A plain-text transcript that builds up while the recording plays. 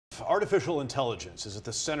Artificial intelligence is at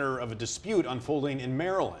the center of a dispute unfolding in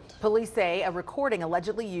Maryland. Police say a recording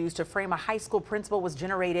allegedly used to frame a high school principal was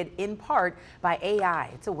generated in part by AI.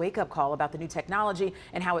 It's a wake-up call about the new technology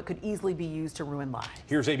and how it could easily be used to ruin lives.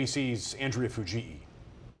 Here's ABC's Andrea Fujii.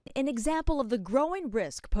 An example of the growing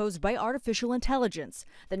risk posed by artificial intelligence.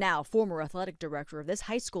 The now former athletic director of this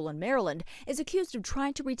high school in Maryland is accused of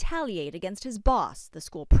trying to retaliate against his boss, the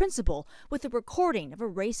school principal, with a recording of a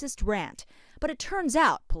racist rant. But it turns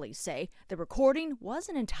out, police say, the recording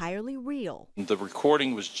wasn't entirely real. The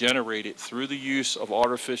recording was generated through the use of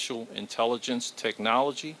artificial intelligence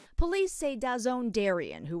technology. Police say Dazone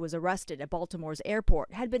Darian, who was arrested at Baltimore's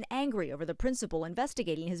airport, had been angry over the principal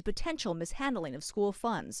investigating his potential mishandling of school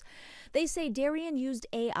funds. They say Darian used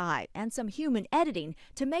AI and some human editing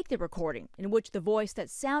to make the recording, in which the voice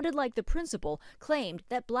that sounded like the principal claimed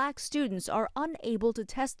that black students are unable to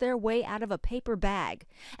test their way out of a paper bag,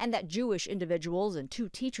 and that Jewish individuals and 2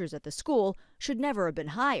 teachers at the school should never have been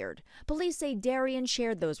hired. Police say Darian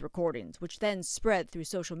shared those recordings, which then spread through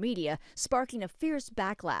social media, sparking a fierce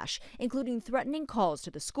backlash, including threatening calls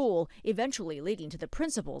to the school, eventually leading to the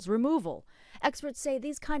principal's removal. Experts say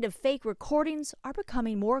these kind of fake recordings are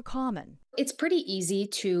becoming more common. It's pretty easy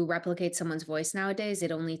to replicate someone's voice nowadays.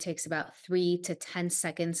 It only takes about 3 to 10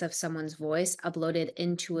 seconds of someone's voice uploaded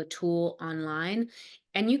into a tool online,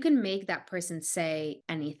 and you can make that person say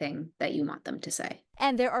anything that you want them to say.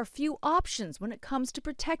 And there are few options when it comes to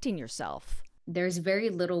protecting yourself. There's very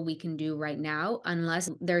little we can do right now unless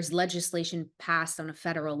there's legislation passed on a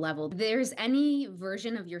federal level. There's any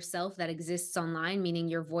version of yourself that exists online, meaning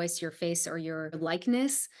your voice, your face, or your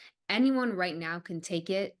likeness. Anyone right now can take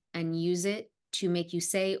it and use it to make you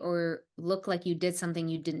say or look like you did something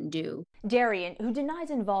you didn't do. Darian, who denies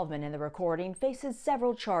involvement in the recording, faces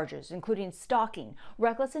several charges, including stalking,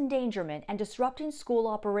 reckless endangerment, and disrupting school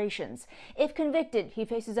operations. If convicted, he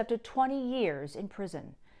faces up to 20 years in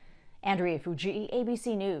prison. Andrea Fujii,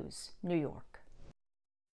 ABC News, New York.